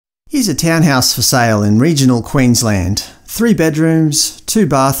Here's a townhouse for sale in regional Queensland. 3 bedrooms, 2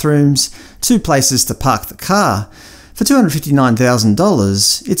 bathrooms, 2 places to park the car. For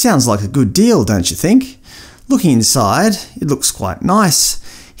 $259,000, it sounds like a good deal, don't you think? Looking inside, it looks quite nice.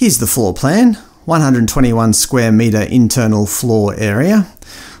 Here's the floor plan. 121 square metre internal floor area.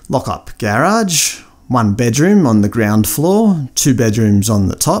 Lock-up garage. 1 bedroom on the ground floor, 2 bedrooms on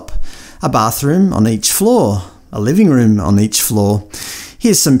the top. A bathroom on each floor. A living room on each floor.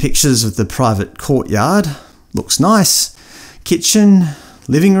 Here's some pictures of the private courtyard. Looks nice. Kitchen,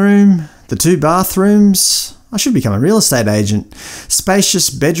 living room, the 2 bathrooms. I should become a real estate agent. Spacious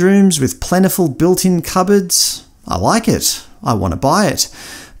bedrooms with plentiful built-in cupboards. I like it. I want to buy it.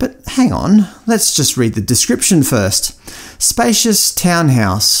 But hang on, let's just read the description first. Spacious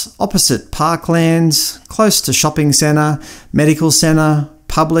townhouse, opposite parklands, close to shopping centre, medical centre,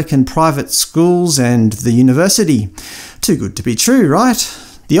 public and private schools and the university. Too good to be true, right?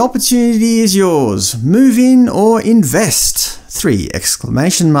 The opportunity is yours. Move in or invest. 3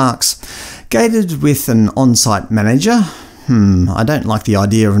 exclamation marks. Gated with an on-site manager. I don't like the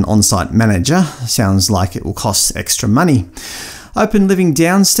idea of an on-site manager. Sounds like it will cost extra money. Open living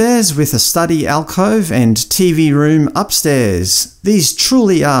downstairs with a study alcove and TV room upstairs. These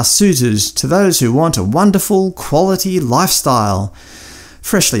truly are suited to those who want a wonderful, quality lifestyle.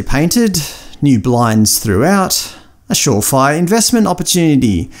 Freshly painted, new blinds throughout, a surefire investment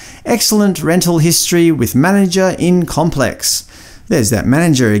opportunity, excellent rental history with manager in complex. There's that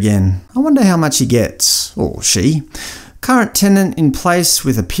manager again. I wonder how much he gets, or she. Current tenant in place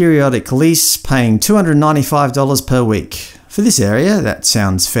with a periodic lease paying $295 per week. For this area, that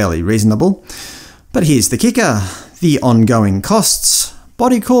sounds fairly reasonable. But here's the kicker, the ongoing costs.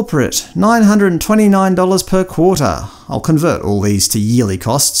 Body corporate, $929 per quarter. I'll convert all these to yearly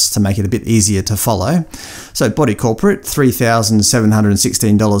costs to make it a bit easier to follow. So body corporate,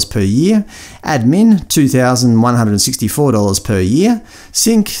 $3,716 per year. Admin, $2,164 per year.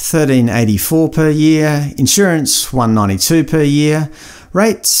 Sync, $1,384 per year. Insurance, $192 per year.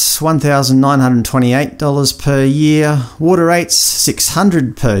 Rates, $1,928 per year. Water rates,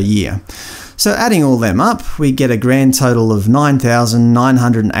 $600 per year. So adding all them up, we get a grand total of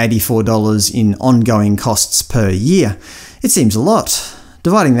 $9,984 in ongoing costs per year. It seems a lot.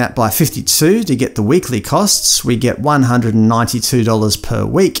 Dividing that by 52 to get the weekly costs, we get $192 per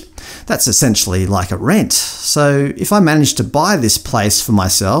week. That's essentially like a rent. So if I manage to buy this place for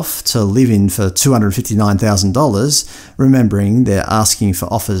myself to live in for $259,000, remembering they're asking for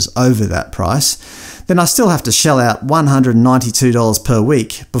offers over that price, then I still have to shell out $192 per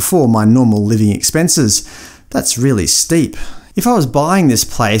week before my normal living expenses. That's really steep. If I was buying this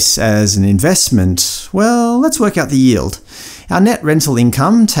place as an investment, well, let's work out the yield. Our net rental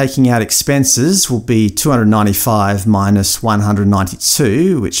income, taking out expenses, will be $295 minus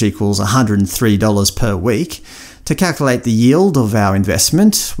 $192, which equals $103 per week. To calculate the yield of our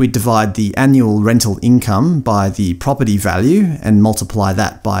investment, we divide the annual rental income by the property value and multiply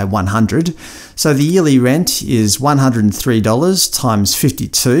that by 100. So the yearly rent is $103 times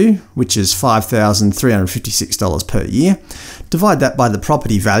 52, which is $5,356 per year. Divide that by the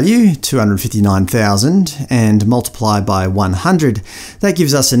property value, $259,000, and multiply by 100. That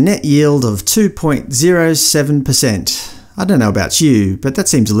gives us a net yield of 2.07%. I don't know about you, but that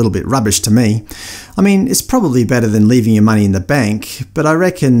seems a little bit rubbish to me. I mean, it's probably better than leaving your money in the bank, but I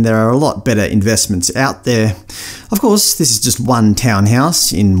reckon there are a lot better investments out there. Of course, this is just one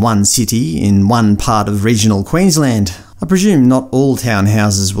townhouse in one city in one part of regional Queensland. I presume not all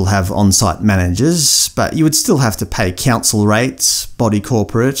townhouses will have on-site managers, but you would still have to pay council rates, body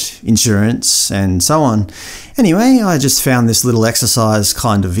corporate, insurance, and so on. Anyway, I just found this little exercise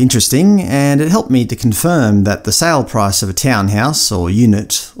kind of interesting, and it helped me to confirm that the sale price of a townhouse or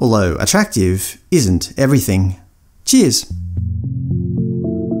unit, although attractive, isn't everything. Cheers!